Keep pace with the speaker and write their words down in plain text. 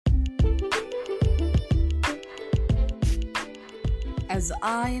As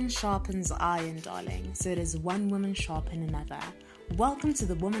iron sharpens iron, darling, so does one woman sharpen another. Welcome to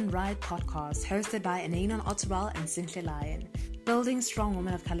the Woman Ride podcast, hosted by Ananon Otterwell and Cynthia Lyon, building strong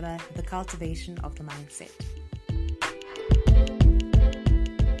women of caliber, the cultivation of the mindset.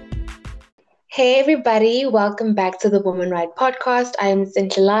 Hey everybody, welcome back to the Woman Ride podcast. I am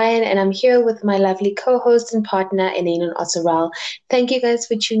Cynthia Lyon and I'm here with my lovely co-host and partner, Ananon Otterwell. Thank you guys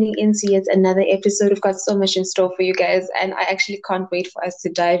for tuning in to yet another episode. We've got so much in store for you guys and I actually can't wait for us to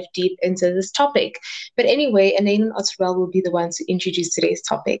dive deep into this topic. But anyway, Ananon Otterwell will be the one to introduce today's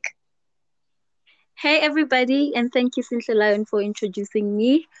topic. Hey everybody, and thank you Cynthia Lyon for introducing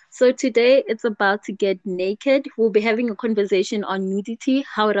me. So today it's about to get naked. We'll be having a conversation on nudity,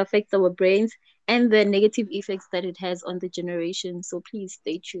 how it affects our brains, and the negative effects that it has on the generation. So please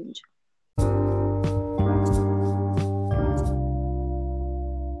stay tuned.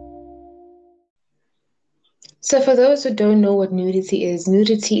 So for those who don't know what nudity is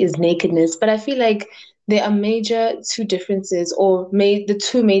nakedness, but I feel like there are major two differences, or the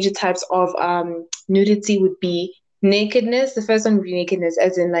two major types of nudity would be nakedness. The first one would be nakedness,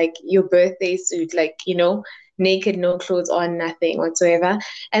 as in like your birthday suit, like, naked, no clothes on, nothing whatsoever.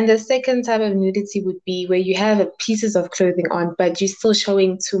 And the second type of nudity would be where you have pieces of clothing on, but you're still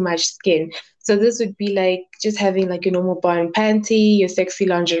showing too much skin. So this would be like just having like your normal bra and panty, your sexy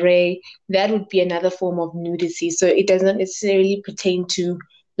lingerie. That would be another form of nudity. So it doesn't necessarily pertain to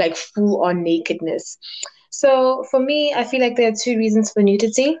like full on nakedness. So for me, I feel like there are two reasons for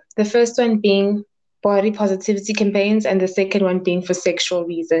nudity. The first one being body positivity campaigns, and the second one being for sexual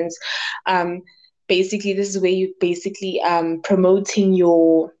reasons. Basically, this is where you basically promoting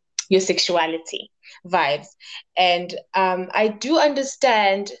your sexuality vibes. And I do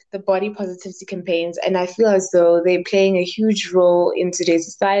understand the body positivity campaigns, and I feel as though they're playing a huge role in today's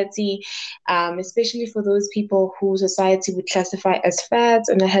society, especially for those people who society would classify as fat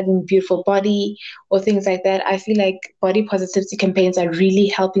or not having beautiful body or things like that. I feel like body positivity campaigns are really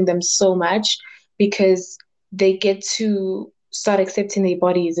helping them so much because they get to start accepting their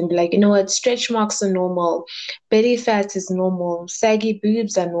bodies and be like, you know what, stretch marks are normal, belly fat is normal, saggy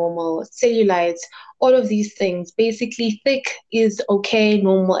boobs are normal, cellulite, all of these things. Basically, thick is okay,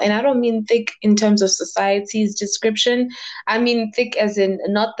 normal. And I don't mean thick in terms of society's description. I mean thick as in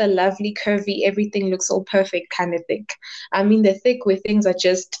not the lovely, curvy, everything looks all perfect kind of thick. I mean the thick where things are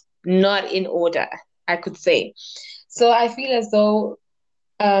just not in order, I could say. So I feel as though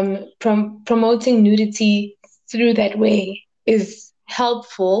promoting nudity through that way is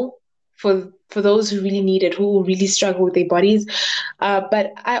helpful for those who really need it, who really struggle with their bodies.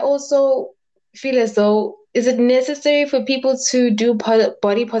 But I also feel as though, is it necessary for people to do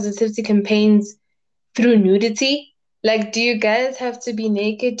body positivity campaigns through nudity? Like, do you guys have to be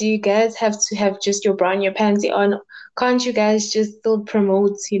naked? Do you guys have to have just your bra and your panty on? Can't you guys just still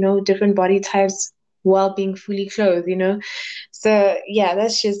promote, different body types while being fully clothed? So yeah,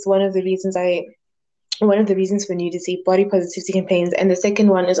 that's just one of the reasons for nudity, body positivity campaigns. And the second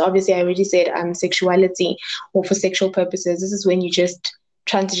one is, obviously, I already said, sexuality, or for sexual purposes. This is when you just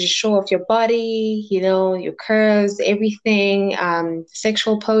trying to just show off your body, your curves, everything,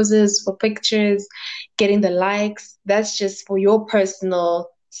 sexual poses for pictures, getting the likes. That's just for your personal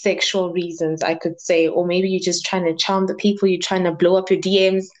sexual reasons, I could say. Or maybe you're just trying to charm the people, you're trying to blow up your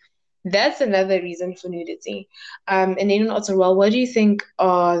DMs. That's another reason for nudity. And then also, well, what do you think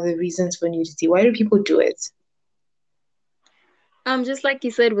are the reasons for nudity? Why do people do it? Just like you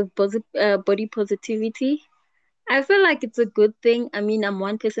said with body positivity, I feel like it's a good thing. I mean, I'm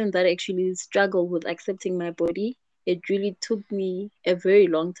one person that actually struggled with accepting my body. It really took me a very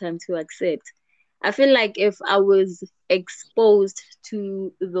long time to accept. I feel like if I was exposed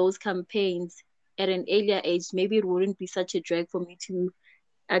to those campaigns at an earlier age, maybe it wouldn't be such a drag for me to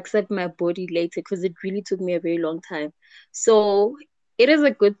accept my body later, because it really took me a very long time. So it is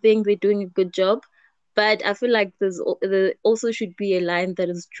a good thing. They're doing a good job. But I feel like there also should be a line that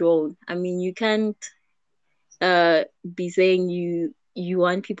is drawn. I mean, you can't be saying you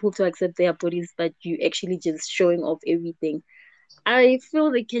want people to accept their bodies, but you actually just showing off everything. I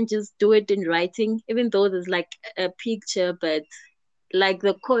feel they can just do it in writing, even though there's like a picture, but like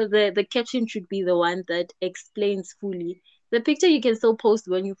the caption should be the one that explains fully. The picture you can still post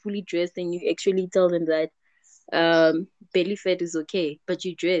when you're fully dressed and you actually tell them that belly fat is okay, but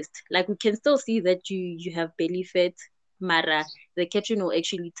you dressed. Like, we can still see that you have belly fat, Mara. The caption will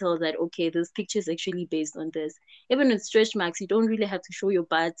actually tell that, okay, this picture is actually based on this. Even with stretch marks, you don't really have to show your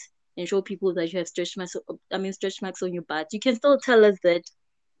butt and show people that you have stretch marks. Stretch marks on your butt. You can still tell us that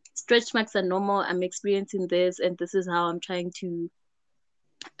stretch marks are normal. I'm experiencing this, and this is how I'm trying to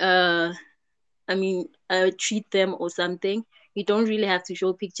treat them or something. You don't really have to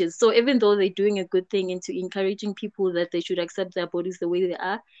show pictures. So even though they're doing a good thing into encouraging people that they should accept their bodies the way they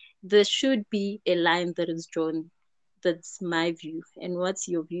are, there should be a line that is drawn. That's my view. And what's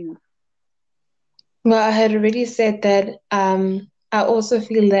your view? Well, I had already said that I also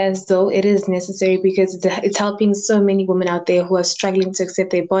feel as though it is necessary because it's helping so many women out there who are struggling to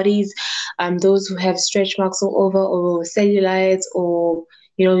accept their bodies, those who have stretch marks all over or cellulites or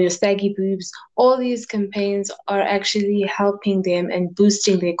your saggy boobs. All these campaigns are actually helping them and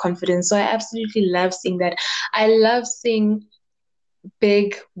boosting their confidence. So I absolutely love seeing that. I love seeing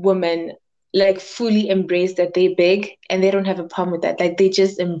big women like fully embrace that they're big and they don't have a problem with that. Like they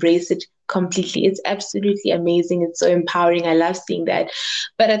just embrace it completely. It's absolutely amazing. It's so empowering. I love seeing that.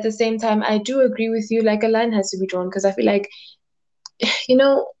 But at the same time, I do agree with you, like a line has to be drawn because I feel like, you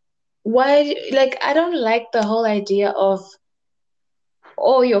know, why, like, I don't like the whole idea of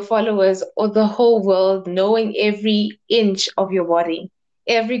all your followers or the whole world knowing every inch of your body,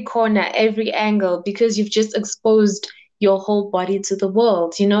 every corner, every angle, because you've just exposed your whole body to the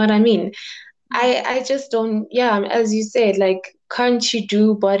world. You know what I mean? I just don't, yeah, as you said, like, can't you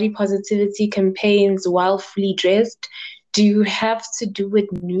do body positivity campaigns while fully dressed? Do you have to do it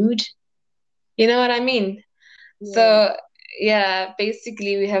nude? You know what I mean? Yeah. So, yeah,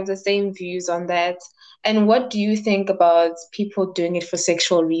 basically, we have the same views on that. And what do you think about people doing it for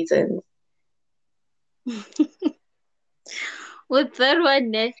sexual reasons? With that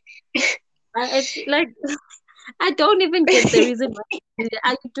one, I feel like I don't even get the reason why.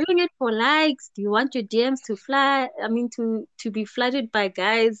 Are you doing it for likes? Do you want your DMs to fly? I mean, to be flooded by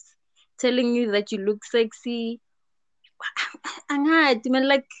guys telling you that you look sexy? I mean,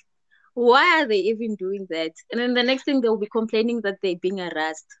 like, why are they even doing that? And then the next thing they'll be complaining that they're being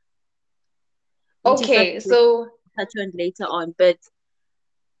harassed, which is Okay, something we'll so touch on later on. But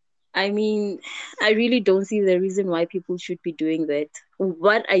I mean, I really don't see the reason why people should be doing that.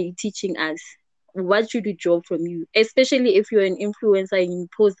 What are you teaching us? What should we draw from you? Especially if you're an influencer and you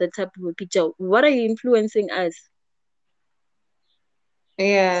post that type of a picture. What are you influencing us? So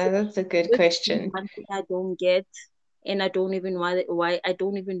yeah, that's a good this is question. one thing I don't get, and I don't even why I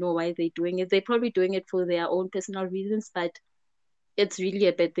don't even know why they're doing it. They're probably doing it for their own personal reasons, but it's really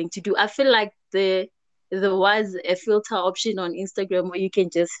a bad thing to do. I feel like there was a filter option on Instagram where you can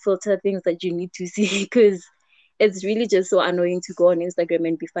just filter things that you need to see because it's really just so annoying to go on Instagram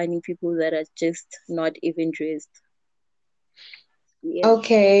and be finding people that are just not even dressed. Yeah.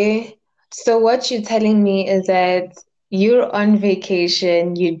 Okay, so what you're telling me is that you're on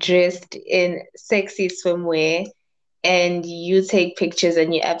vacation, you dressed in sexy swimwear, and you take pictures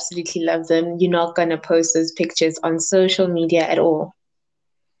and you absolutely love them. You're not gonna post those pictures on social media at all.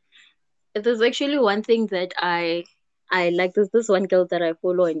 There's actually one thing that I like. There's this one girl that I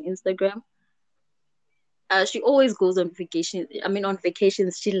follow on Instagram. She always goes on vacation. I mean, on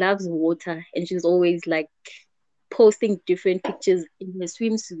vacations, she loves water and she's always like posting different pictures in her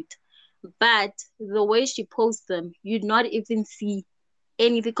swimsuit. But the way she posts them, you'd not even see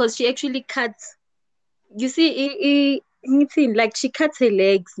any because she actually cuts. You see, anything like she cuts her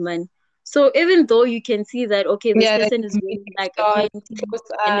legs, man. So even though you can see that, okay, this Yeah, like person is wearing medium like a shot, panty close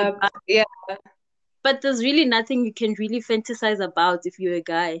and a up. bra, Yeah, but there's really nothing you can really fantasize about if you're a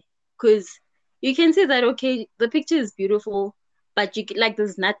guy, because you can see that, okay, the picture is beautiful, but like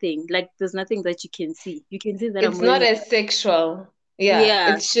there's nothing that you can see. You can see that I'm it's not wearing, as sexual. Yeah, yeah,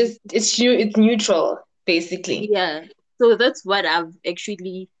 it's just it's neutral, basically. yeah. So that's what I've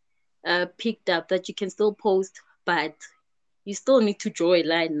actually picked up, that you can still post, but you still need to draw a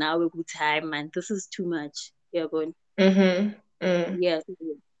line now with time, man. This is too much. Yeah, going. Mm-hmm. Mm. Yeah,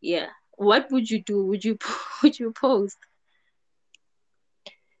 yeah. What would you do? Would you would you post?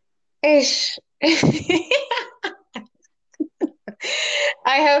 Ish.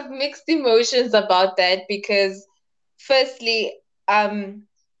 I have mixed emotions about that because firstly,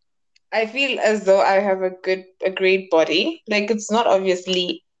 I feel as though I have a great body. Like it's not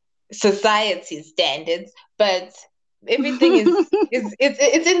obviously society standards, but everything is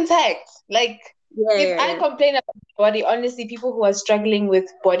it's intact. Like Yeah, if yeah, I yeah. complain about my body, honestly, people who are struggling with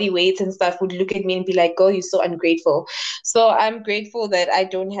body weight and stuff would look at me and be like, "Girl, you're so ungrateful." So I'm grateful that I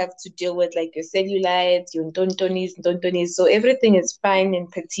don't have to deal with like your cellulites, your tontonis. So everything is fine and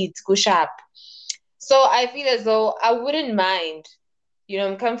petite, go sharp. So I feel as though I wouldn't mind.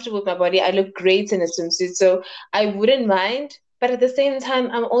 I'm comfortable with my body. I look great in a swimsuit, so I wouldn't mind. But at the same time,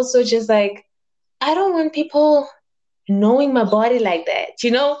 I'm also just like, I don't want people knowing my body like that,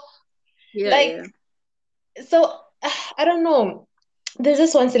 Yeah, Like, yeah. so I don't know. There's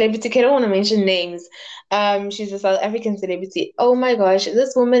this one celebrity, okay, I don't want to mention names. She's a South African celebrity. Oh my gosh,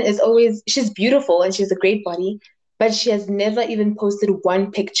 this woman is always, she's beautiful and she's a great body, but she has never even posted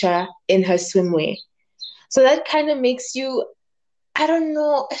one picture in her swimwear. So that kind of makes you, I don't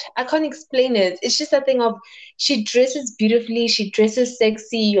know, I can't explain it. It's just a thing of she dresses beautifully, she dresses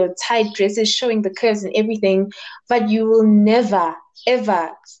sexy, your tight dresses showing the curves and everything, but you will never,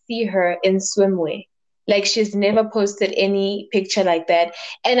 ever see her in swimwear. Like she's never posted any picture like that.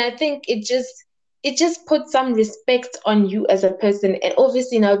 And I think it just puts some respect on you as a person. And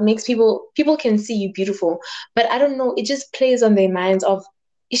obviously now it makes people can see you beautiful. But I don't know, it just plays on their minds of,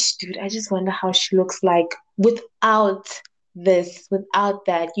 ish, dude, I just wonder how she looks like without this, without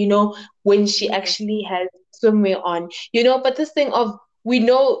that, when she Yeah. actually has swimwear on, but this thing of, we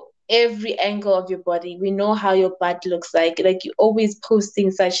know every angle of your body, we know how your butt looks like you're always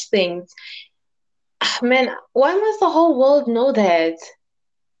posting such things. Ah, man, why must the whole world know that?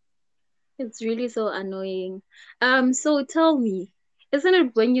 It's really so annoying. So tell me, isn't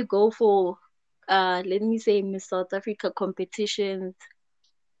it when you go for let me say Miss South Africa competitions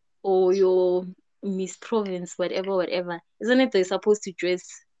or your Miss Province, whatever, whatever, isn't it they're supposed to dress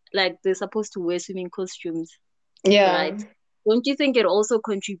like they're supposed to wear swimming costumes, Yeah. right? Don't you think it also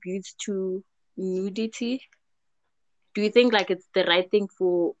contributes to nudity? Do you think like it's the right thing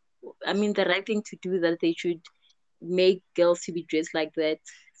the right thing to do that they should make girls to be dressed like that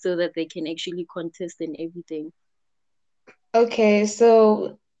so that they can actually contest and everything? Okay,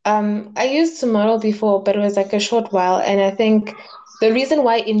 so I used to model before, but it was like a short while, and I think the reason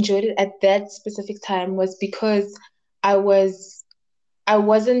why I enjoyed it at that specific time was because I was I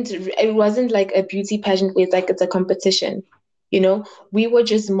wasn't it wasn't like a beauty pageant where it's a competition. We were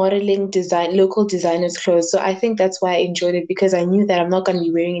just modeling local designers' clothes. So I think that's why I enjoyed it, because I knew that I'm not gonna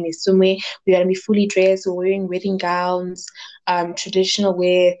be wearing any swimwear. We're gonna be fully dressed, we're wearing wedding gowns, traditional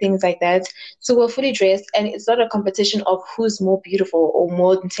wear, things like that. So we're fully dressed, and it's not a competition of who's more beautiful or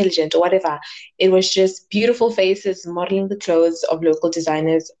more intelligent or whatever. It was just beautiful faces modeling the clothes of local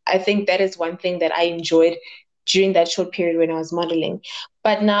designers. I think that is one thing that I enjoyed during that short period when I was modeling.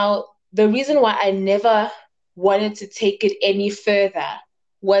 But now, the reason why I never wanted to take it any further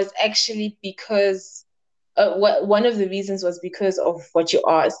was actually because one of the reasons was because of what you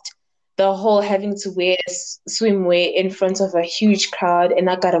asked. The whole having to wear swimwear in front of a huge crowd, and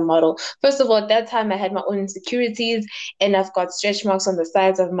I got a model. First of all, at that time I had my own insecurities, and I've got stretch marks on the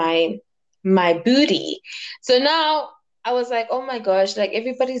sides of my booty. So now I was like, oh my gosh, like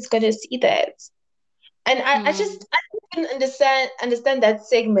everybody's gonna see that. And Hmm. I didn't understand that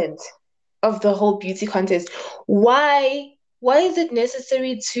segment of the whole beauty contest. Why is it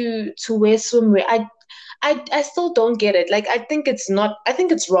necessary to wear swimwear? I still don't get it. Like I think it's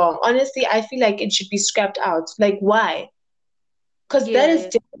wrong. Honestly, I feel like it should be scrapped out. Like why? Because that is Yeah.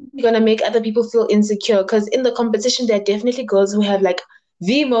 definitely gonna make other people feel insecure. Because in the competition, there are definitely girls who have like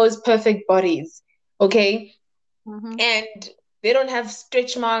the most perfect bodies. Okay, Mm-hmm. and they don't have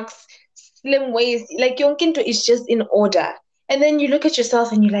stretch marks, slim waist. Like Yonkinto is just in order. And then you look at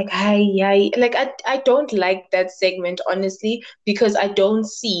yourself and you're like, hi, hi. Like I don't like that segment, honestly, because I don't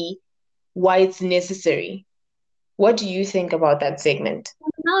see why it's necessary. What do you think about that segment?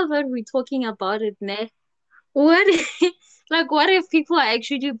 Now that we're talking about it, ne, what like what if people are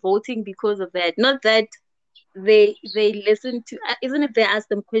actually voting because of that? Not that they listen to even if they ask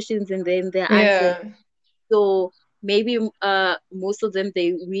them questions and then they answer. Yeah. So maybe most of them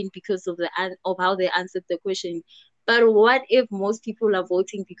they win because of of how they answered the question. But what if most people are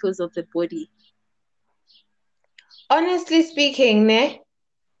voting because of the body? Honestly speaking, ne,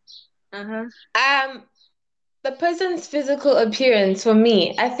 Uh-huh. um, the person's physical appearance, for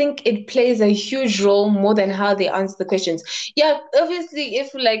me, I think it plays a huge role more than how they answer the questions. Yeah, obviously,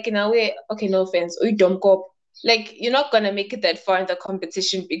 if like in a way, okay, no offense, you don't go, like you're not gonna make it that far in the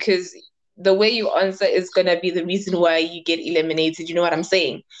competition because the way you answer is gonna be the reason why you get eliminated. You know what I'm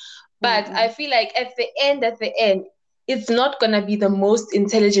saying? But I Mm-mm. feel like at the end, it's not gonna be the most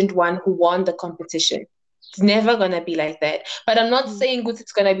intelligent one who won the competition. It's never gonna be like that. But I'm not saying good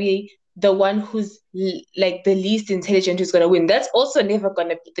it's gonna be the one who's like the least intelligent who's gonna win. That's also never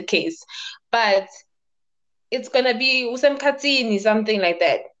gonna be the case. But it's gonna be Usam Katsini, something like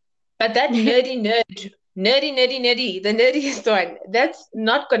that. But that nerdy, the nerdiest one, that's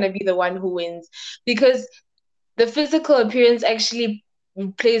not gonna be the one who wins, because the physical appearance actually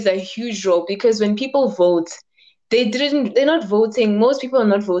plays a huge role, because when people vote, they're not voting. Most people are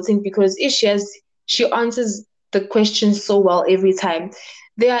not voting because if she answers the question so well every time.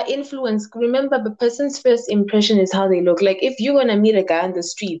 They are influenced. Remember, the person's first impression is how they look. Like if you're gonna meet a guy on the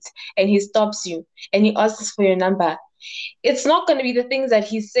street and he stops you and he asks for your number, it's not going to be the things that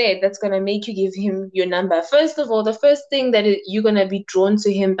he said that's going to make you give him your number. First of all, the first thing that you're going to be drawn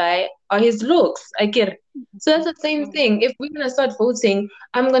to him by are his looks. I get it. So that's the same thing. If we're going to start voting,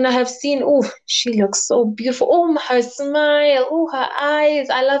 I'm going to have seen, oh, she looks so beautiful. Oh, her smile. Oh, her eyes.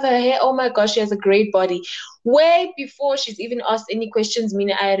 I love her hair. Oh my gosh, she has a great body. Way before she's even asked any questions,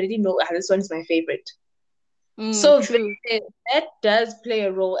 meaning I already know this one's my favorite. So True. that does play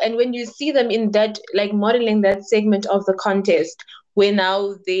a role. And when you see them in that, like modeling that segment of the contest, where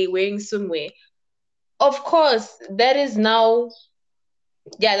now they're wearing swimwear, of course, that is now,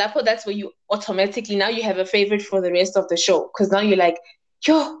 yeah, that's where you automatically, now you have a favorite for the rest of the show. Because now you're like,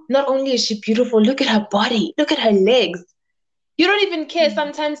 yo, not only is she beautiful, look at her body, look at her legs. You don't even care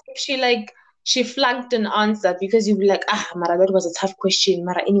sometimes if she flunked an answer because you'll be like, Mara, that was a tough question.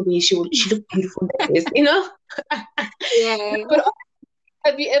 Mara, anyway, she looked beautiful in that dress, you know? Yeah. But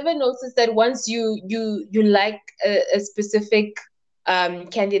have you ever noticed that once you like a specific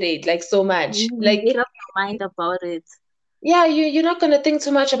candidate like so much, You like made up your mind about it. yeah, you're not gonna think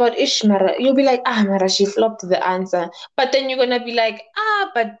too much about Mara. You'll be like, Mara, she flopped the answer. But then you're gonna be like,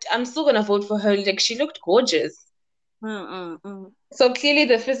 but I'm still gonna vote for her. Like she looked gorgeous. Mm-mm-mm. So clearly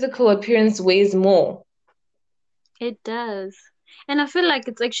the physical appearance weighs more. It does. And I feel like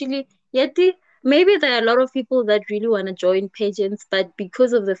it's actually, yet maybe there are a lot of people that really want to join pageants, but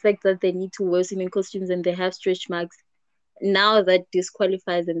because of the fact that they need to wear swimming costumes and they have stretch marks, now that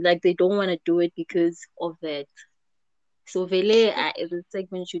disqualifies them. Like they don't want to do it because of that. So Vele, the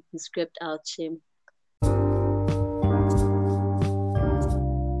segment should be scrapped out, shame.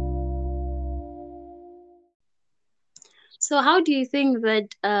 So how do you think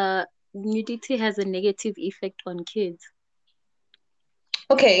that nudity has a negative effect on kids?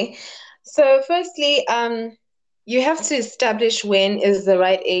 Okay. So firstly, you have to establish when is the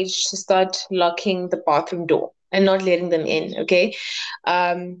right age to start locking the bathroom door and not letting them in, okay?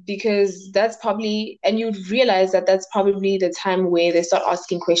 Because that's probably, and you'd realize that that's probably the time where they start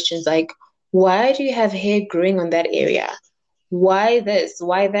asking questions like, why do you have hair growing on that area? Why this?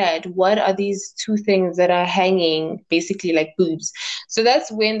 Why that? What are these two things that are hanging basically like boobs? So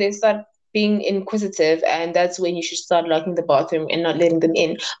that's when they start being inquisitive, and that's when you should start locking the bathroom and not letting them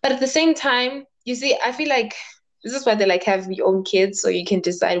in. But at the same time, you see, I feel like this is why they like have your own kids so you can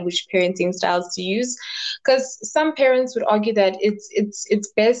decide which parenting styles to use. Because some parents would argue that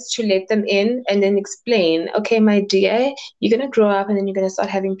it's best to let them in and then explain, okay, my dear, you're gonna grow up and then you're gonna start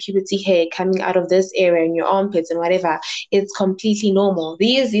having puberty hair coming out of this area in your armpits and whatever. It's completely normal.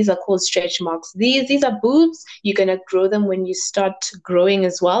 These are called stretch marks. These are boobs. You're gonna grow them when you start growing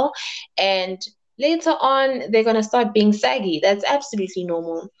as well. And later on, they're gonna start being saggy. That's absolutely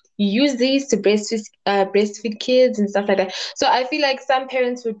normal. You use these to breastfeed kids and stuff like that. So I feel like some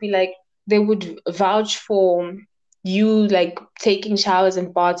parents would be like, they would vouch for you like taking showers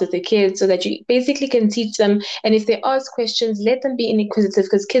and baths with the kids so that you basically can teach them. And if they ask questions, let them be inquisitive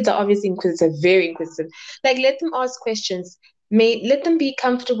because kids are obviously inquisitive, very inquisitive. Like let them ask questions. Let them be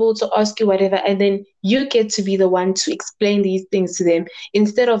comfortable to ask you whatever, and then you get to be the one to explain these things to them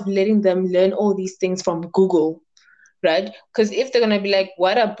instead of letting them learn all these things from Google, right? Because if they're gonna be like,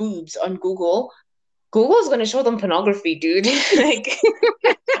 "What are boobs?" on Google, Google's gonna show them pornography, dude. Like,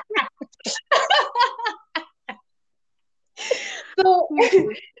 so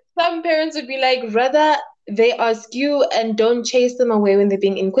some parents would be like, rather they ask you and don't chase them away when they're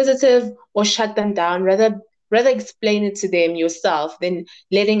being inquisitive or shut them down. Rather explain it to them yourself than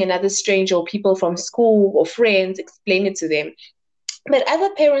letting another stranger or people from school or friends explain it to them. But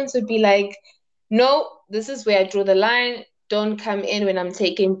other parents would be like, no, this is where I draw the line. Don't come in when I'm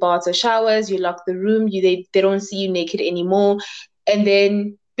taking baths or showers. You lock the room. They don't see you naked anymore. And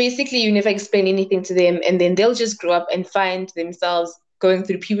then basically you never explain anything to them. And then they'll just grow up and find themselves going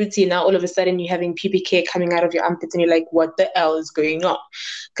through puberty. And now all of a sudden you're having pubic hair coming out of your armpits and you're like, what the hell is going on?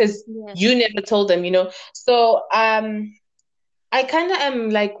 Because you never told them, you know. So I kind of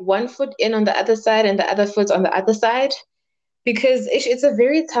am like one foot in on the other side and the other foot on the other side because it's a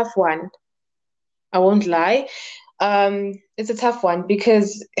very tough one. I won't lie. It's a tough one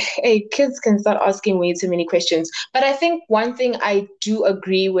because hey, kids can start asking way too many questions. But I think one thing I do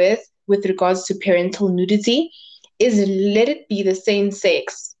agree with regards to parental nudity is let it be the same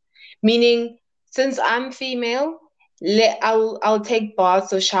sex. Meaning, since I'm female, I'll take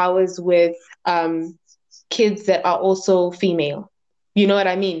baths or showers with kids that are also female. You know what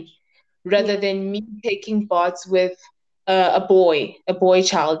I mean? Rather than me taking baths with a boy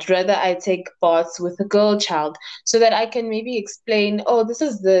child. Rather, I take baths with a girl child so that I can maybe explain, oh, these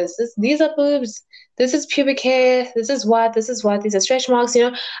are boobs, this is pubic hair, this is what, these are stretch marks.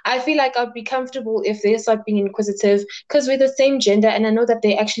 I feel like I'd be comfortable if they start being inquisitive because we're the same gender, and I know that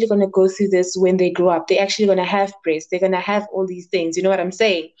they're actually going to go through this when they grow up. They're actually going to have breasts, they're going to have all these things. You know what I'm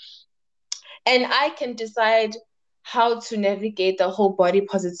saying? And I can decide how to navigate the whole body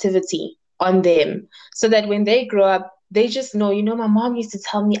positivity on them so that when they grow up, they just know, my mom used to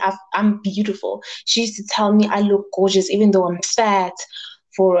tell me I'm beautiful. She used to tell me I look gorgeous, even though I'm fat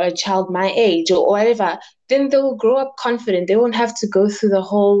for a child my age or whatever. Then they will grow up confident. They won't have to go through the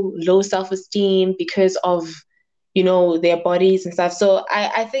whole low self-esteem because of, their bodies and stuff. So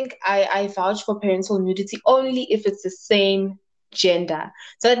I think I vouch for parental nudity only if it's the same gender.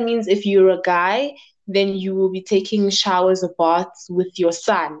 So that means if you're a guy, then you will be taking showers or baths with your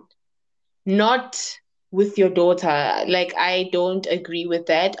son, not with your daughter. Like, I don't agree with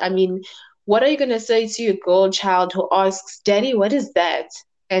that. I mean, what are you going to say to your girl child who asks, Daddy, what is that?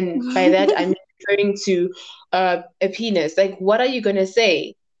 And by that, I'm referring to a penis. Like, what are you going to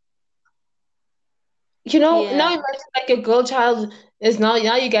say? Now Yeah. imagine like a girl child is now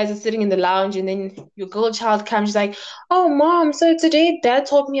you guys are sitting in the lounge and then your girl child comes, she's like, oh mom, so today dad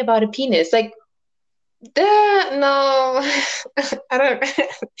told me about a penis. Like, no, I don't.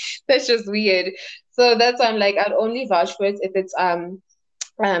 That's just weird. So that's why I'm like, I'd only vouch for it if it's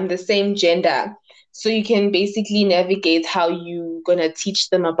the same gender. So you can basically navigate how you gonna teach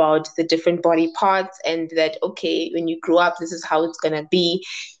them about the different body parts and that, okay, when you grow up, this is how it's gonna be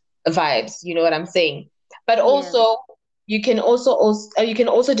vibes. You know what I'm saying? But Yeah. also, you can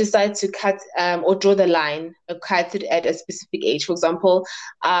also decide to cut or draw the line or cut it at a specific age. For example,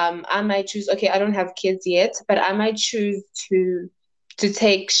 I might choose. Okay, I don't have kids yet, but I might choose to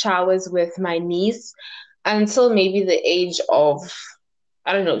take showers with my niece until maybe the age of,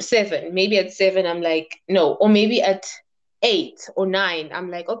 I don't know, 7. Maybe at 7, I'm like, no, or maybe at 8 or 9, I'm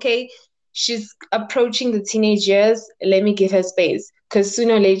like, okay, she's approaching the teenage years. Let me give her space. Because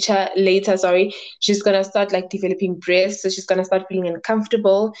sooner or later, sorry, she's gonna start like developing breasts. So she's gonna start feeling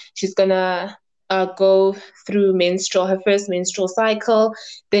uncomfortable. She's gonna go through her first menstrual cycle.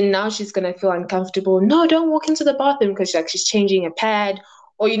 Then now she's gonna feel uncomfortable. No, don't walk into the bathroom because she's changing a pad.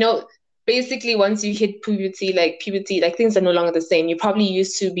 Or basically once you hit puberty, like things are no longer the same. You probably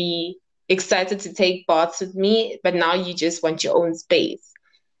used to be excited to take baths with me, but now you just want your own space.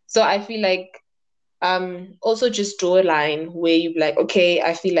 So I feel like also just draw a line where you be like, okay,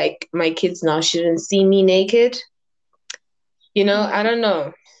 I feel like my kids now shouldn't see me naked. I Mm. don't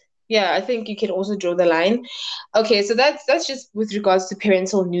know. Yeah, I think you can also draw the line. Okay, so that's just with regards to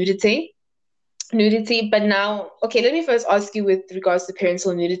parental nudity. But now, okay, let me first ask you with regards to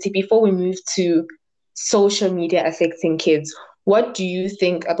parental nudity before we move to social media affecting kids. What do you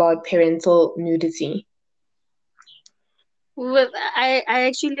think about parental nudity? Well, I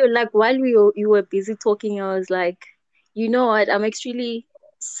actually like while you were busy talking, I was like, you know what? I'm actually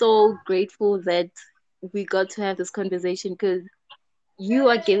so grateful that we got to have this conversation because you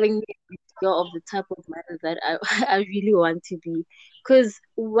are giving me a picture of the type of mother that I I really want to be. Because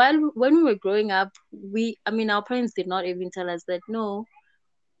when we were growing up, I mean, our parents did not even tell us that no,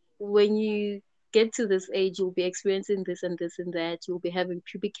 when you get to this age, you'll be experiencing this and this and that. You'll be having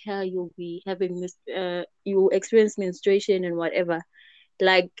pubic hair. You'll be having you'll experience menstruation and whatever.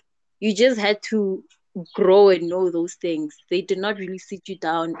 Like you just had to grow and know those things. They did not really sit you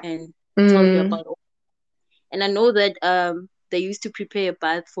down and tell you Mm, about all. And I know that they used to prepare a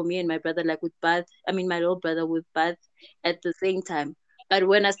bath for me and my brother, like with bath. I mean, my little brother with bath at the same time. But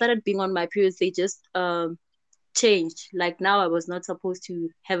when I started being on my periods, they just changed. Like now, I was not supposed to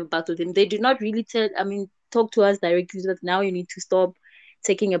have a bath with him. They did not really talk to us directly that now you need to stop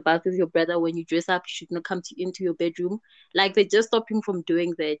taking a bath with your brother when you dress up. You should not come into your bedroom. Like they just stopped him from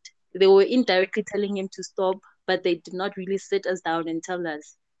doing that. They were indirectly telling him to stop, but they did not really sit us down and tell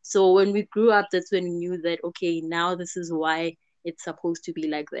us. So when we grew up, that's when we knew that okay, now this is why it's supposed to be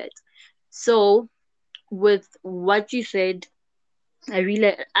like that. So with what you said,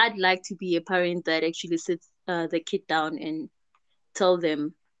 I'd like to be a parent that actually sits the kid down and tell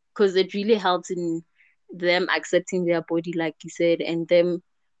them because it really helps in them accepting their body, like you said, and them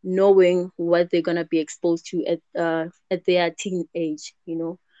knowing what they're gonna be exposed to at their teen age, you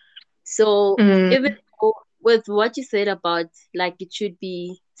know. So mm, even though with what you said about like it should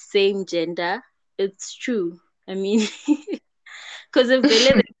be same gender, it's true. I mean, because if they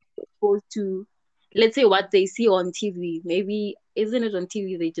let them be exposed to, let's say, what they see on TV, maybe isn't it on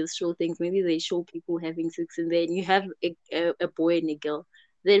TV they just show things? Maybe they show people having sex, and then you have a boy and a girl.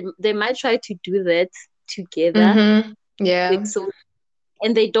 They might try to do that together, mm-hmm. Yeah. It's so,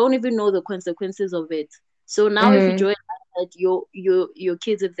 and they don't even know the consequences of it. So now, if you Mm. draw that your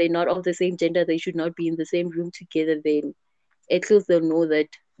kids, if they're not of the same gender, they should not be in the same room together. Then at least they'll know that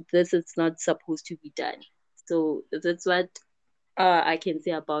this is not supposed to be done. So that's what I can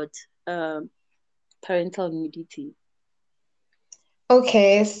say about parental nudity.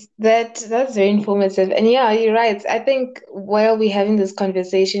 Okay, that's very informative. And yeah, you're right. I think while we're having this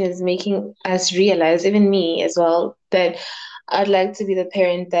conversation is making us realize, even me as well, that I'd like to be the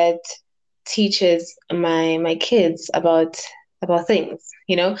parent that teaches my kids about things,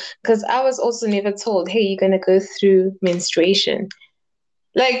 you know? Because I was also never told, hey, you're gonna go through menstruation.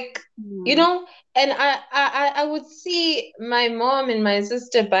 Like, you Mm. know, and I would see my mom and my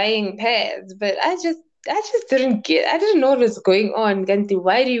sister buying pads, but I just I didn't know what was going on. Ganti,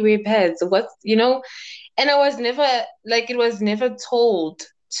 why do you wear pads? What's, you know? And I was never, like, it was never told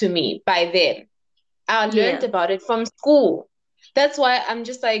to me by them. I learned Yeah. about it from school. That's why I'm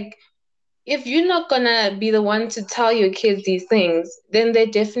just like, if you're not gonna be the one to tell your kids these things, then they're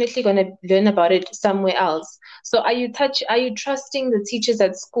definitely gonna learn about it somewhere else. So are you trusting the teachers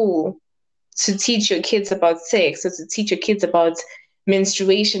at school to teach your kids about sex or to teach your kids about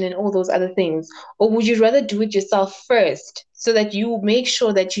menstruation and all those other things? Or would you rather do it yourself first so that you make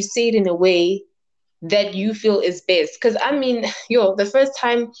sure that you say it in a way that you feel is best? Because I mean, yo, the first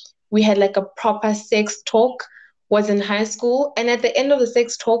time we had like a proper sex talk was in high school, and at the end of the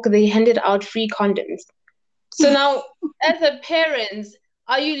sex talk, they handed out free condoms. So now, as a parent,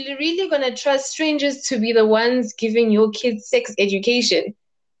 are you really gonna trust strangers to be the ones giving your kids sex education?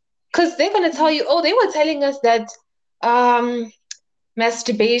 Because they're gonna tell you, oh, they were telling us that um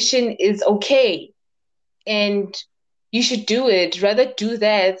masturbation is okay and you should do it. Rather do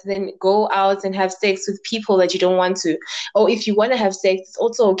that than go out and have sex with people that you don't want to. Or if you want to have sex, it's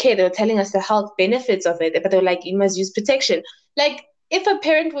also okay. They were telling us the health benefits of it, but they were like, you must use protection. Like, if a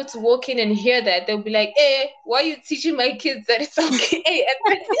parent were to walk in and hear that, they'll be like, "Hey, why are you teaching my kids that it's okay?"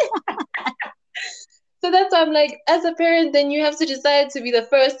 So that's why I'm like, as a parent, then you have to decide to be the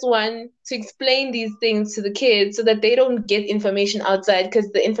first one to explain these things to the kids so that they don't get information outside, because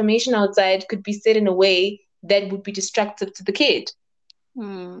the information outside could be said in a way that would be destructive to the kid,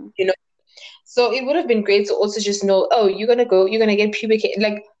 Mm. you know? So it would have been great to also just know, oh, you're gonna get pubic hair.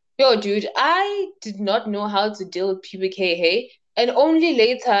 Like, yo, dude, I did not know how to deal with pubic hair, hey? And only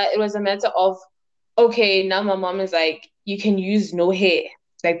later it was a matter of, okay, now my mom is like, you can use no hair,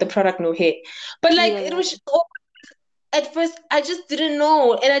 like the product no hair. But like, it Yeah. was just at first I just didn't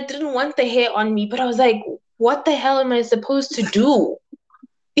know and I didn't want the hair on me, but I was like, what the hell am I supposed to do?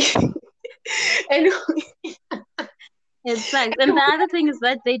 And It sucks. And the other thing is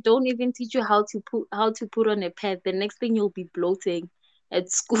that they don't even teach you how to put on a pad. The next thing you'll be bloating at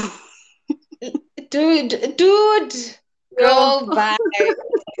school. dude, Yo. girl, bye.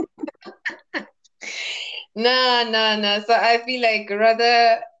 No, no, no. So I feel like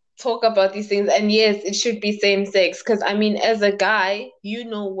rather talk about these things. And yes, it should be same sex. Because I mean, as a guy, you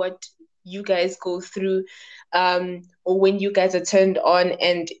know what you guys go through, or when you guys are turned on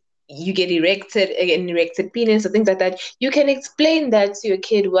and you get an erected penis or things like that. You can explain that to your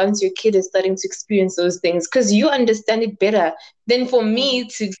kid once your kid is starting to experience those things, because you understand it better than for me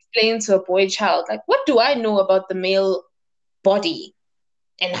to explain to a boy child. Like, what do I know about the male body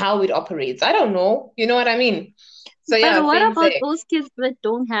and how it operates? I don't know. You know what I mean? So But yeah, what same about thing. those kids that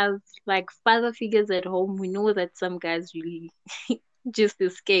don't have like father figures at home? We know that some guys really just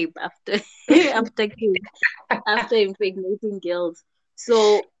escape after after kids, after impregnating girls.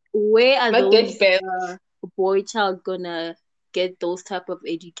 So where are My those deathbed. boy child gonna get those type of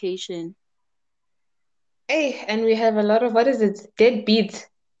education? Hey, and we have a lot of, what is it? Deadbeat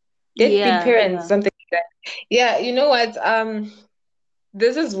Yeah, parents, yeah. something like that. Yeah, you know what?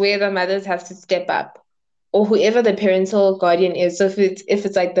 This is where the mothers have to step up, or whoever the parental guardian is. So if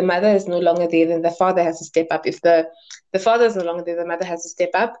it's like the mother is no longer there, then the father has to step up. If the father is no longer there, the mother has to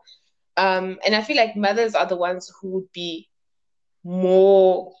step up. And I feel like mothers are the ones who would be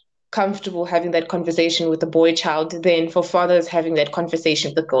more comfortable having that conversation with the boy child than for fathers having that conversation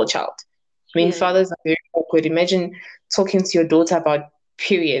with the girl child. I mean, Yeah, yeah. fathers are very awkward. Imagine talking to your daughter about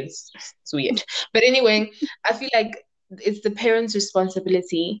periods. It's weird. But anyway, I feel like it's the parents'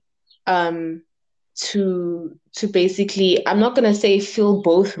 responsibility um to basically, I'm not gonna say fill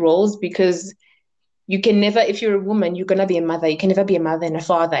both roles, because you can never, if you're a woman, you're gonna be a mother. You can never be a mother and a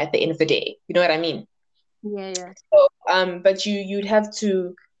father at the end of the day. You know what I mean? Yeah, yeah. So, but you'd have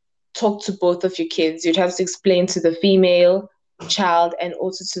to talk to both of your kids. You'd have to explain to the female child and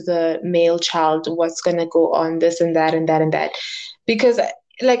also to the male child what's gonna go on, this and that and that and that. Because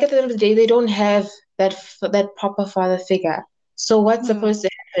like at the end of the day, they don't have that proper father figure. So what's supposed to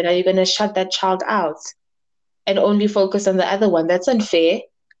happen? Are you going to shut that child out and only focus on the other one? That's unfair.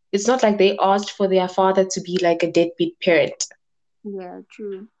 It's not like they asked for their father to be like a deadbeat parent, Yeah,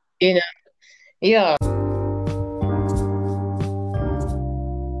 true. you know? Yeah.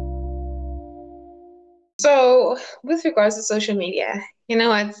 So, with regards to social media, you know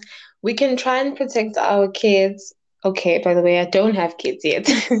what? We can try and protect our kids. Okay, by the way, I don't have kids yet,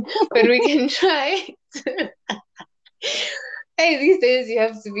 but we can try. Hey, these days you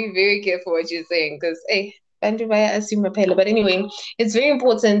have to be very careful what you're saying because, hey, Bandubaya assume a But anyway, it's very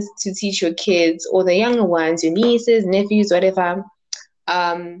important to teach your kids or the younger ones, your nieces, nephews, whatever,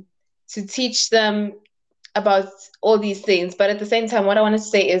 um, to teach them about all these things. But at the same time, what I want to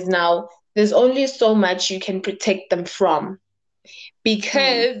say is now there's only so much you can protect them from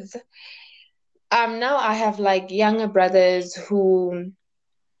because now I have like younger brothers who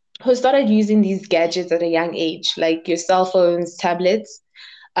started using these gadgets at a young age, like your cell phones, tablets,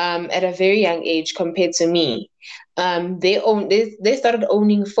 at a very young age compared to me. They started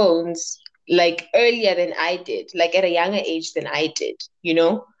owning phones like earlier than I did, like at a younger age than I did, you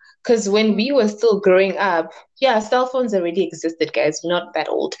know? Because when we were still growing up, yeah, cell phones already existed, guys. We're not that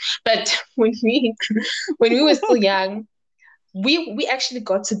old. But when we were still young, we actually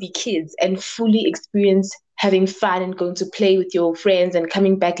got to be kids and fully experience having fun and going to play with your friends and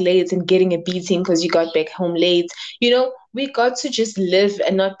coming back late and getting a beating because you got back home late. You know, we got to just live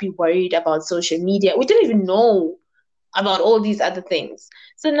and not be worried about social media. We didn't even know about all these other things.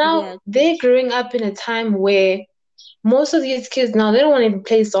 So now Yeah. they're growing up in a time where most of these kids now they don't want to even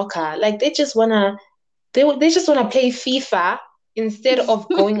play soccer. Like they just wanna play FIFA instead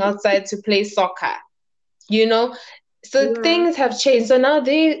of going outside to play soccer, you know? So Yeah. things have changed. So now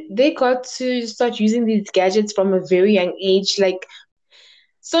they got to start using these gadgets from a very young age. Like,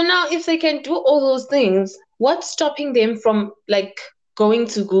 so now if they can do all those things, what's stopping them from like going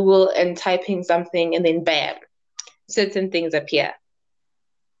to Google and typing something and then bam, certain things appear?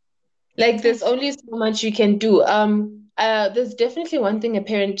 Like there's Yes. only so much you can do. There's definitely one thing a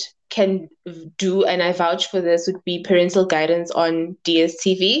parent can do, and I vouch for this, would be parental guidance on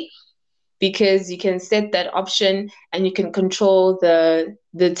DSTV because you can set that option and you can control the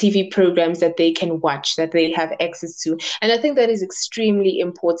TV programs that they can watch, that they have access to. And I think that is extremely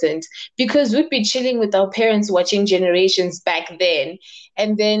important because we'd be chilling with our parents watching Generations back then,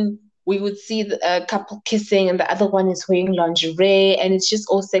 and then we would see a couple kissing and the other one is wearing lingerie and it's just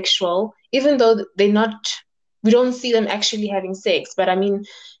all sexual, even though they're not, we don't see them actually having sex. But I mean,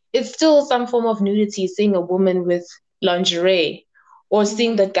 it's still some form of nudity seeing a woman with lingerie or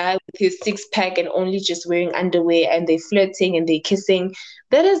seeing the guy with his six pack and only just wearing underwear and they're flirting and they're kissing.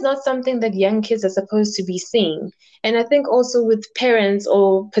 That is not something that young kids are supposed to be seeing. And I think also with parents,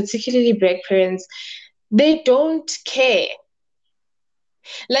 or particularly black parents, they don't care.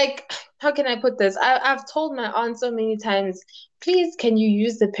 Like, how can I put this? I've told my aunt so many times, please, can you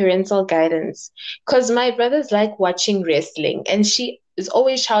use the parental guidance? Because my brothers like watching wrestling and she is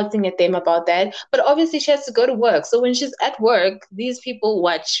always shouting at them about that. But obviously, she has to go to work. So when she's at work, these people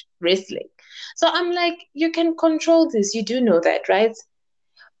watch wrestling. So I'm like, you can control this. You do know that, right?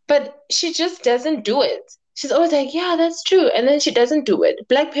 But she just doesn't do it. She's always like, yeah, that's true. And then she doesn't do it.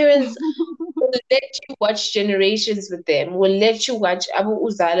 Black parents will let you watch Generations with them, will let you watch Abu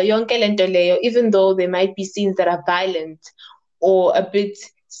Uzala, yonke lento leyo, even though there might be scenes that are violent or a bit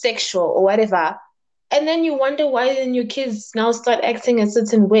sexual or whatever. And then you wonder why then your kids now start acting a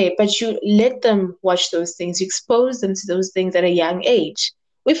certain way, but you let them watch those things, you expose them to those things at a young age.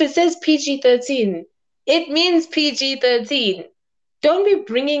 If it says PG-13, it means PG-13. Don't be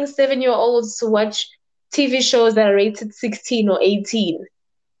bringing 7-year-olds to watch TV shows that are rated 16 or 18.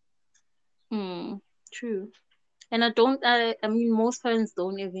 True. And I mean, most parents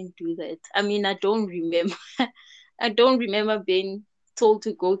don't even do that. I mean, I don't remember. I don't remember being told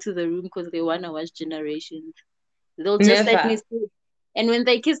to go to the room because they want to watch Generations. They'll just let me Never. sleep. And when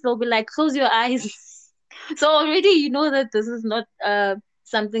they kiss, they'll be like, close your eyes. So already you know that this is not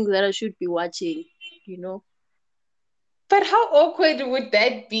something that I should be watching, you know? But how awkward would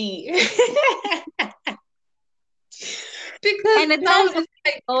that be? Because And at now times, it's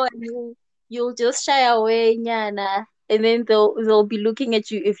like, oh, and you'll just shy away, nyana. And then they'll be looking at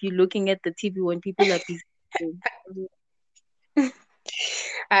you if you're looking at the TV when people are busy.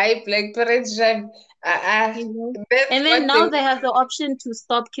 I Black Parents You know? that's And then one now thing. they have the option to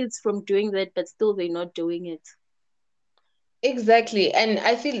stop kids from doing that, but still they're not doing it. Exactly. And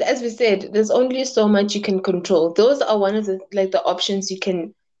I feel, as we said, there's only so much you can control. Those are one of the like the options you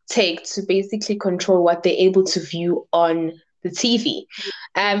can take to basically control what they're able to view on the TV.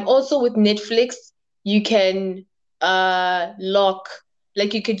 Also with Netflix, You can lock,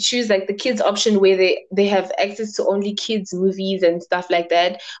 like you could choose like the kids option where they have access to only kids movies and stuff like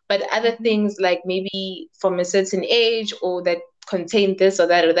that. But other Mhm. things like maybe from a certain age or that contain this or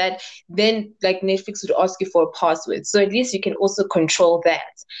that, then like Netflix would ask you for a password. So at least you can also control that.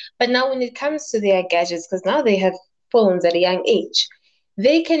 But now when it comes to their gadgets, because now they have phones at a young age,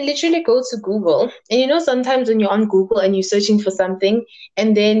 they can literally go to Google. And you know, sometimes when you're on Google and you're searching for something,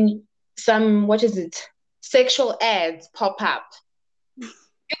 and then some, what is it? Sexual ads pop up.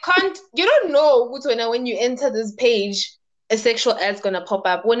 You don't know when you enter this page, a sexual ad's gonna pop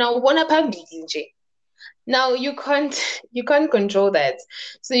up. When I wanna now you can't control that.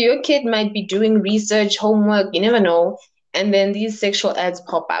 So your kid might be doing research, homework, you never know, and then these sexual ads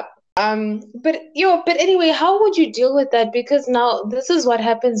pop up. But anyway, how would you deal with that? Because now this is what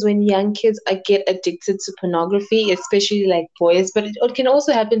happens when young kids get addicted to pornography, especially like boys, but it can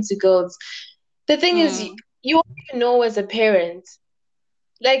also happen to girls. The thing is, Mm. you don't even know as a parent,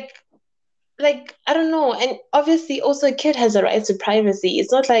 like I don't know, and obviously also a kid has a right to privacy.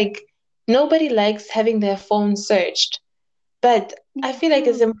 It's not like nobody likes having their phone searched. But I Yeah, feel like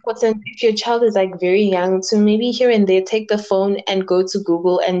it's true. important if your child is like very young to maybe here and there take the phone and go to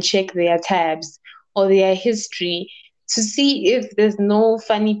Google and check their tabs or their history to see if there's no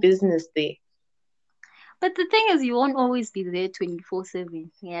funny business there. But the thing is, you won't always be there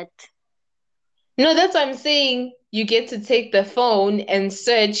 24/7 yet. No, that's what I'm saying. You get to take the phone and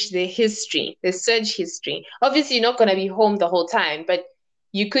search the history, the search history. Obviously, you're not going to be home the whole time, but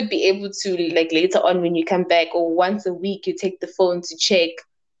you could be able to, like later on when you come back or once a week, you take the phone to check.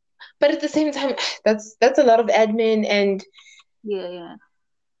 But at the same time, that's a lot of admin and Yeah, yeah.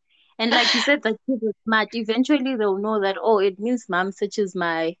 And like you said, that kids are smart. Eventually, they'll know that, oh, it means mom searches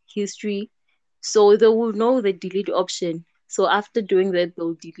my history. So they will know the delete option. So after doing that,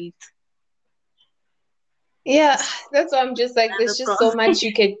 they'll delete. yeah, that's why I'm just like, Another there's just so problem. much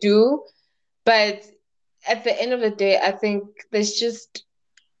you could do. But at the end of the day, I think they're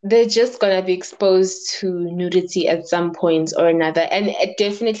just gonna be exposed to nudity at some point or another. And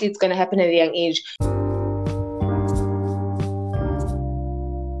definitely it's gonna happen at a young age.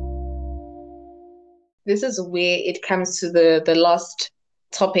 This is where it comes to the last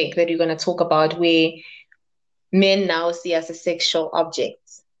topic that you're gonna talk about, where men now see as a sexual object.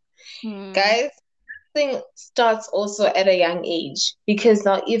 Hmm. Guys, thing starts also at a young age because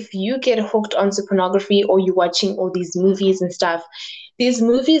now if you get hooked onto pornography or you're watching all these movies and stuff, these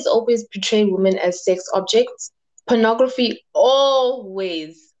movies always portray women as sex objects. Pornography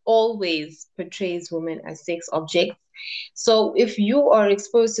always portrays women as sex objects. So if you are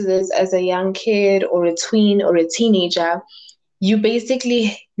exposed to this as a young kid or a tween or a teenager, you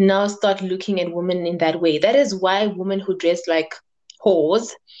basically now start looking at women in that way. That is why women who dress like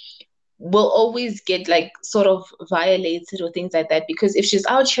whores will always get like sort of violated or things like that, because if she's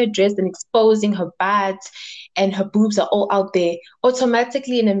out here dressed and exposing her butt and her boobs are all out there,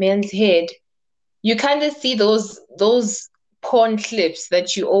 automatically in a man's head you kind of see those porn clips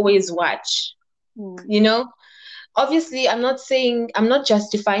that you always watch, Hmm. you know. Obviously I'm not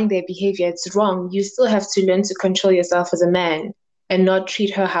justifying their behavior, it's wrong. You still have to learn to control yourself as a man and not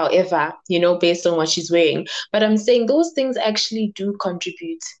treat her however, based on what she's wearing. But I'm saying those things actually do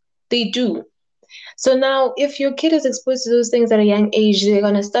contribute. They do. So now, if your kid is exposed to those things at a young age, they're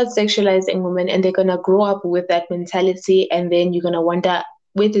gonna start sexualizing women, and they're gonna grow up with that mentality, and then you're gonna wonder,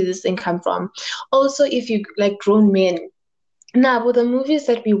 where did this thing come from? Also, if you like grown men, now with the movies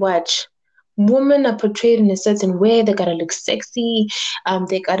that we watch, women are portrayed in a certain way. They gotta look sexy.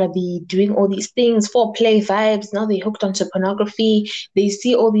 They gotta be doing all these things, foreplay vibes. Now they hooked onto pornography. They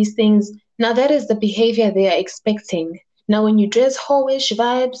see all these things. Now that is the behavior they are expecting. Now when you dress whorish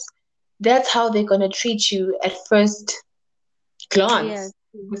vibes, that's how they're gonna treat you at first Yeah. glance.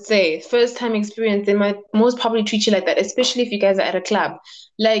 Would say first time experience, they might most probably treat you like that, especially if you guys are at a club.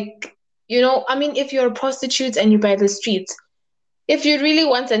 Like, I mean, if you're a prostitute and you're by the streets, if you really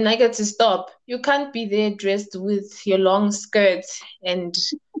want a nigga to stop, you can't be there dressed with your long skirt and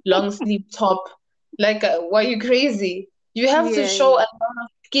long sleeve top. Like, why are you crazy? You have to Yeah. show a Yeah. lot of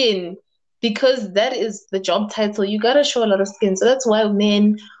skin because that is the job title. You gotta show a lot of skin. So that's why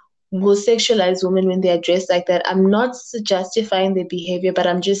men will sexualize women when they are dressed like that. I'm not justifying their behavior, but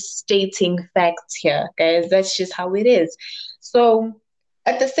I'm just stating facts here, guys. That's just how it is. So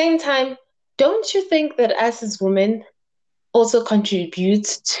at the same time, don't you think that us as women also contribute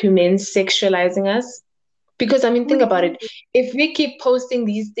to men sexualizing us? Because I mean, think We about it. do. If we keep posting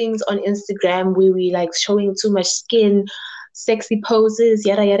these things on Instagram where we like showing too much skin, sexy poses,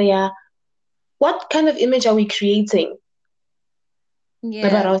 yada yada yada, what kind of image are we creating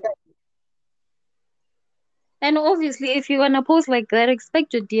about Yeah. ourselves? And obviously, if you're gonna post like that,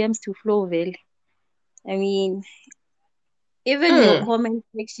 expect your DMs to flow well. I mean, even your Mm. comment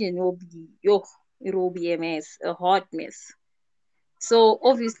section will be it will be a mess, a hot mess. So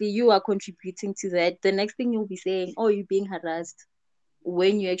obviously, you are contributing to that. The next thing you'll be saying, "Oh, you're being harassed,"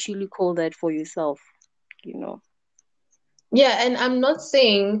 when you actually call that for yourself. You know. Yeah, and I'm not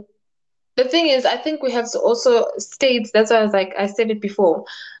saying the thing is, I think we have to also state that's why I was like, I said it before.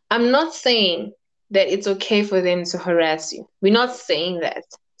 I'm not saying that it's okay for them to harass you. We're not saying that.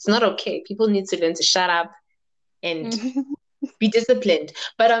 It's not okay. People need to learn to shut up and be disciplined.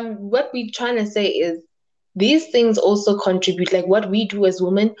 But what we're trying to say is these things also contribute. Like what we do as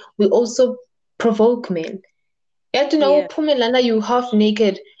women, we also provoke men. You have to know, Yeah. Pumelana, you half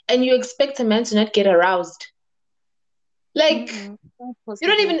naked and you expect a man to not get aroused. Like Mm-mm, not you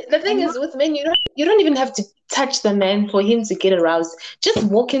don't possible. even. The thing And is, with men, you don't even have to touch the man for him to get aroused. Just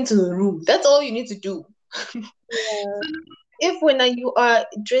walk into the room. That's all you need to do. yeah, So if when you are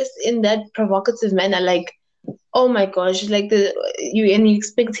dressed in that provocative manner, like oh my gosh, like you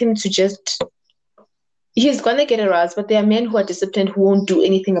expect him to just he's gonna get aroused, but there are men who are disciplined who won't do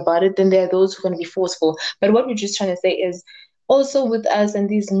anything about it. Then there are those who are gonna be forceful. But what we're just trying to say is also with us and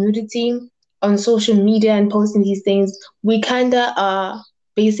this nudity on social media and posting these things, we kinda are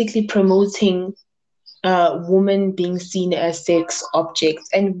basically promoting women being seen as sex objects.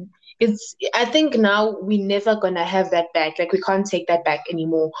 And I think now we're never gonna have that back. Like we can't take that back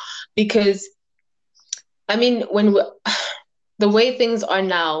anymore. Because I mean when we the way things are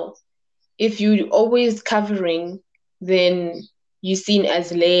now, if you always covering, then you're seen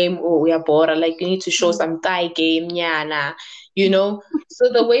as lame or we are bored. Like you need to show mm, some thigh game, nyana, you know. So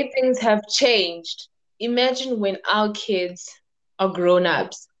the way things have changed. Imagine when our kids are grown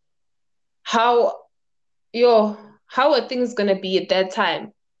ups. How yo, how are things gonna be at that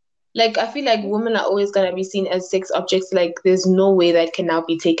time? Like I feel like women are always gonna be seen as sex objects. Like there's no way that can now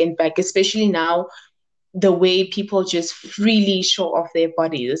be taken back, especially now the way people just freely show off their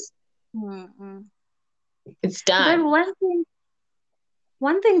bodies. mm-mm. It's But done.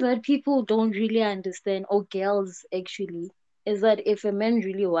 one thing that people don't really understand, or girls actually, is that if a man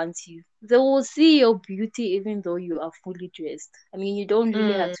really wants you, they will see your beauty even though you are fully dressed. I mean, you don't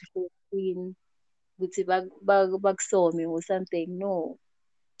really have Mm. to show screen with a bag or something. No,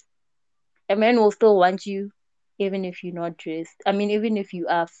 a man will still want you even if you're not dressed. I mean, even if you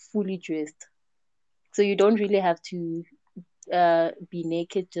are fully dressed. So you don't really have to be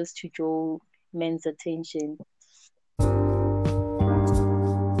naked just to draw men's attention.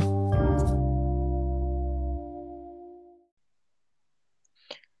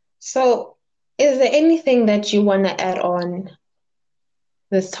 So, is there anything that you want to add on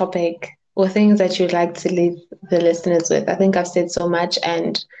this topic or things that you'd like to leave the listeners with? I think I've said so much,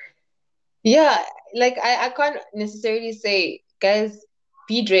 and yeah, like I can't necessarily say, guys,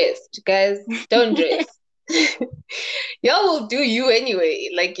 be dressed, guys, don't dress. Y'all will do you anyway.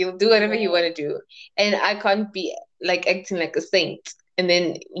 Like you'll do whatever you Yeah. want to do. And I can't be like acting like a saint. And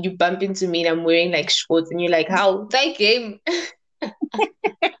then you bump into me and I'm wearing like shorts and you're like, how? That game.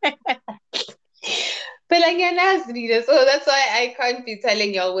 But like you're nasty. So that's why I can't be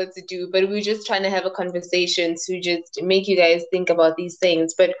telling y'all what to do. But we're just trying to have a conversation to just make you guys think about these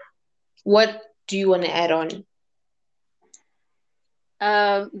things. But what do you want to add on?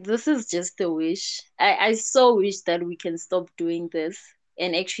 This is just a wish. I so wish that we can stop doing this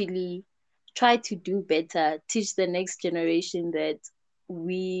and actually try to do better, teach the next generation that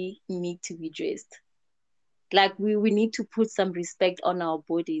we need to be dressed. Like we need to put some respect on our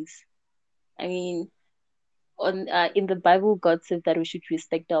bodies. I mean, on in the Bible, God said that we should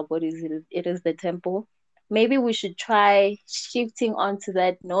respect our bodies. It is the temple. Maybe we should try shifting onto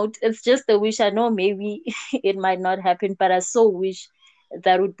that note. It's just a wish. I know maybe it might not happen, but I so wish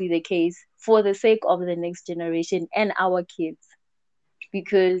that would be the case for the sake of the next generation and our kids.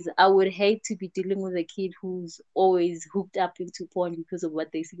 Because I would hate to be dealing with a kid who's always hooked up into porn because of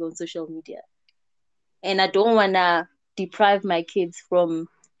what they see on social media. And I don't want to deprive my kids from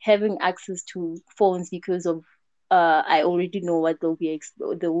having access to phones because of I already know what they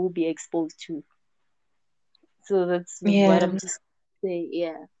will be exposed to. So that's what Yeah. I'm just saying.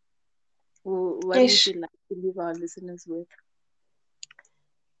 Yeah. What would Ish. you like to leave our listeners with?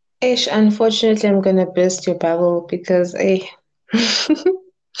 Ish, unfortunately, I'm gonna burst your bubble because I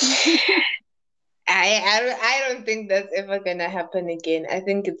don't think that's ever gonna happen again. I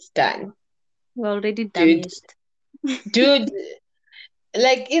think it's done. We're already Dude, damaged. dude,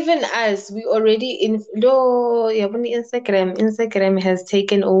 like even us, we already in no, yeah, when Instagram has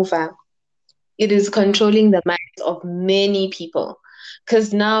taken over. It is Mm, controlling the minds of many people.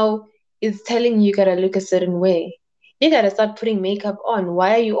 Because now is telling you gotta look a certain way. You gotta start putting makeup on.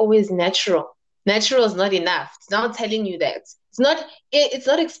 Why are you always natural? Natural is not enough. It's not telling you that. It's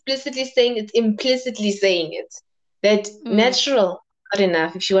not explicitly saying, it's implicitly saying it. That Mm. natural not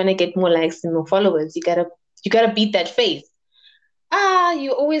enough. If you want to get more likes and more followers, you gotta beat that face.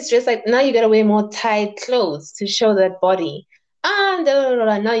 You always dress like, now you gotta wear more tight clothes to show that body.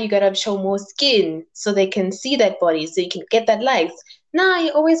 Now you gotta show more skin so they can see that body, so you can get that likes. Nah,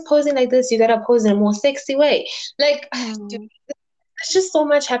 you're always posing like this, you gotta pose in a more sexy way. Like, dude, Mm. there's just so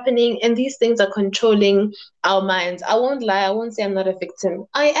much happening, and these things are controlling our minds. I won't lie, I won't say I'm not a victim.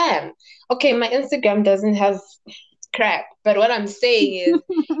 I am. Okay, my Instagram doesn't have crap, but what I'm saying is,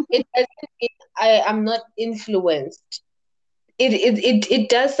 it doesn't mean I'm not influenced. It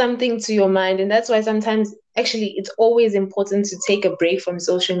does something to your mind, and that's why sometimes actually it's always important to take a break from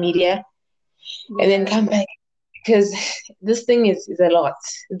social media and then Yeah. come back, because this thing is a lot.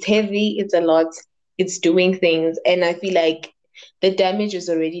 It's heavy, it's a lot, it's doing things, and I feel like the damage is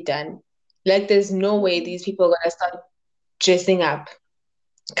already done. Like there's no way these people are gonna start dressing up,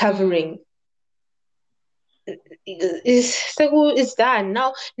 Mm. covering. It's done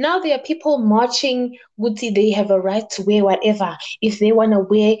now. Now there are people marching. Guti, they have a right to wear whatever. If they want to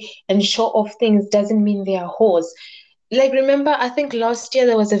wear and show off things, doesn't mean they are whores. Like remember, I think last year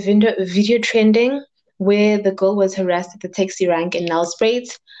there was a video trending where the girl was harassed at the taxi rank in Nelspruit,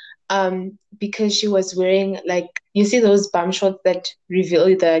 because she was wearing, like, you see those bum shorts that reveal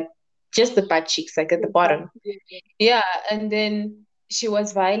the just the butt cheeks, like at the bottom. Yeah. Yeah, and then she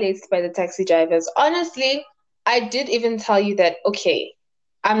was violated by the taxi drivers. Honestly, I did even tell you that, okay,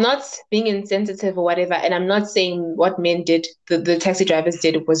 I'm not being insensitive or whatever, and I'm not saying what men did, the taxi drivers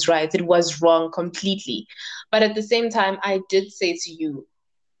did was right. It was wrong completely. But at the same time, I did say to you,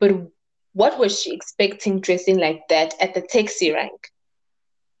 but what was she expecting dressing like that at the taxi rank?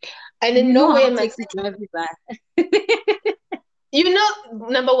 And in You no know way how am I, taxi drivers are. you know,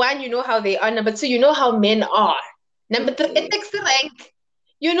 number one, you know how they are. Number two, you know how men are. Number three, it Mm. takes the rank.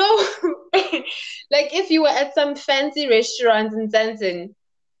 You know, like if you were at some fancy restaurant in Santon,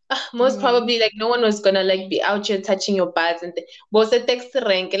 most Mm. probably like no one was gonna like be out here touching your butts and was a text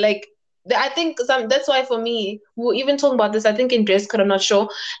rank. Like I think that's why for me, we were even talking about this, I think in dress code, I'm not sure.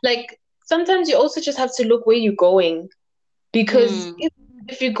 Like sometimes you also just have to look where you're going. Because Mm.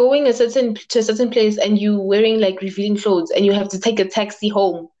 if you're going to a certain place and you wearing like revealing clothes and you have to take a taxi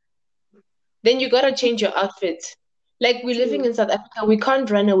home, then you gotta change your outfit. Like we're living True. in South Africa, we can't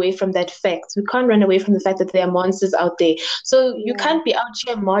run away from that fact. We can't run away from the fact that there are monsters out there. So you Yeah. can't be out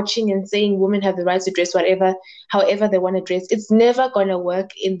here marching and saying women have the right to dress whatever, however they want to dress. It's never gonna work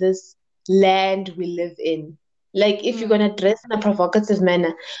in this land we live in. Like if you're Mm. gonna dress in a provocative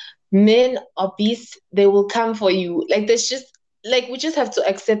manner, men or beasts, they will come for you. Like there's just like we just have to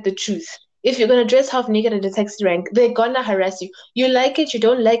accept the truth. If you're gonna dress half naked at the taxi rank, they're gonna harass you. You like it, you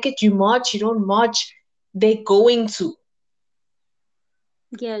don't like it, you march, you don't march, they're going to.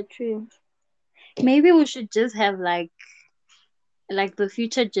 Yeah, true. Maybe we should just have like the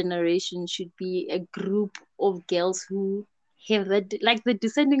future generation should be a group of girls who have that like the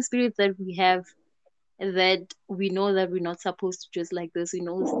descending spirit that we have, that we know that we're not supposed to dress like this. We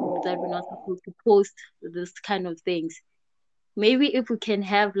know that we're not supposed to post this kind of things. Maybe if we can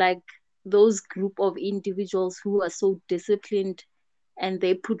have like those group of individuals who are so disciplined and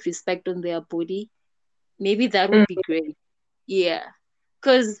they put respect on their body, maybe that would be great. Yeah.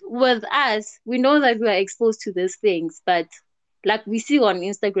 Because with us, we know that we are exposed to these things, but like we see on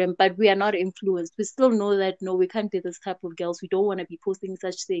Instagram, but we are not influenced. We still know that no, we can't be this type of girls. We don't want to be posting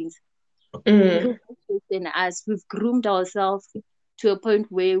such things Mm. because that's in us. We've groomed ourselves to a point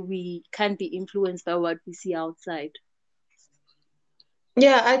where we can't be influenced by what we see outside.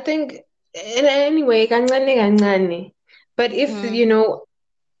 Yeah, I think anyway, kancane kancane. But if Mm.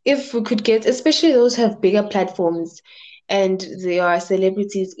 if we could get, especially those who have bigger platforms and they are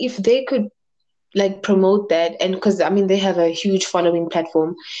celebrities, if they could like promote that, and because I mean they have a huge following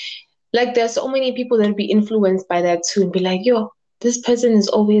platform, like there's so many people that'll be influenced by that too and be like, yo, this person is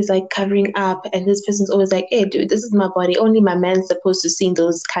always like covering up, and this person's always like, hey dude, this is my body, only my man's supposed to see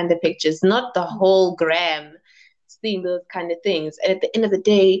those kind of pictures, not the whole gram seeing those kind of things. And at the end of the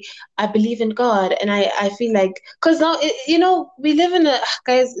day, I believe in God, and I feel like, because now we live in a,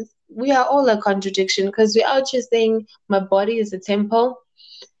 guys, we are all a contradiction, because we're out here saying my body is a temple,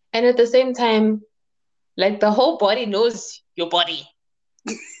 and at the same time, like the whole body knows your body.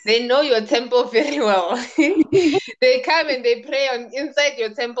 They know your temple very well. They come and they pray on inside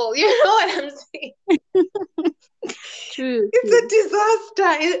your temple. You know what I'm saying? True, It's true. a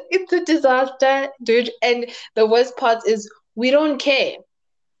disaster. It's a disaster, dude. And the worst part is we don't care.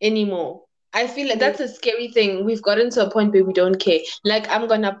 anymore. I feel like that's a scary thing. We've gotten to a point where we don't care. Like, I'm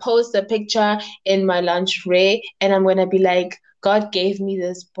gonna post a picture in my lingerie and I'm gonna be like, God gave me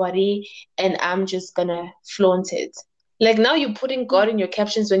this body and I'm just gonna flaunt it. Like, now you're putting God in your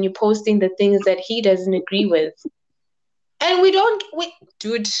captions when you're posting the things that he doesn't agree with. And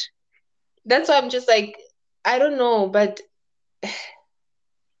dude, that's why I'm just like, I don't know, but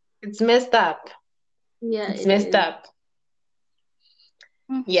it's messed up. Yeah, It's it messed is. up.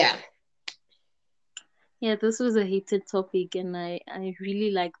 Yeah. Yeah, this was a heated topic, and I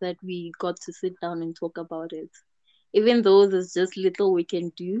really like that we got to sit down and talk about it. Even though there's just little we can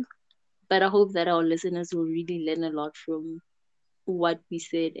do, but I hope that our listeners will really learn a lot from what we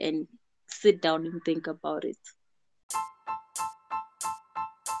said and sit down and think about it.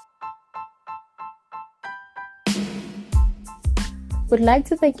 Would like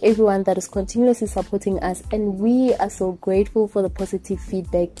to thank everyone that is continuously supporting us, and we are so grateful for the positive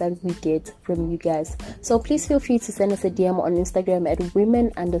feedback that we get from you guys. So please feel free to send us a DM on Instagram at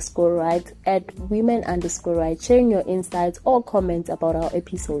women_right, sharing your insights or comments about our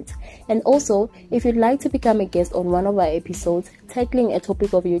episodes. And also, if you'd like to become a guest on one of our episodes, tackling a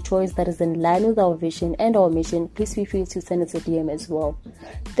topic of your choice that is in line with our vision and our mission, please feel free to send us a DM as well.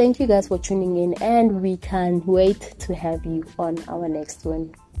 Thank you guys for tuning in, and we can't wait to have you on our next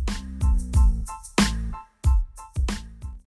one.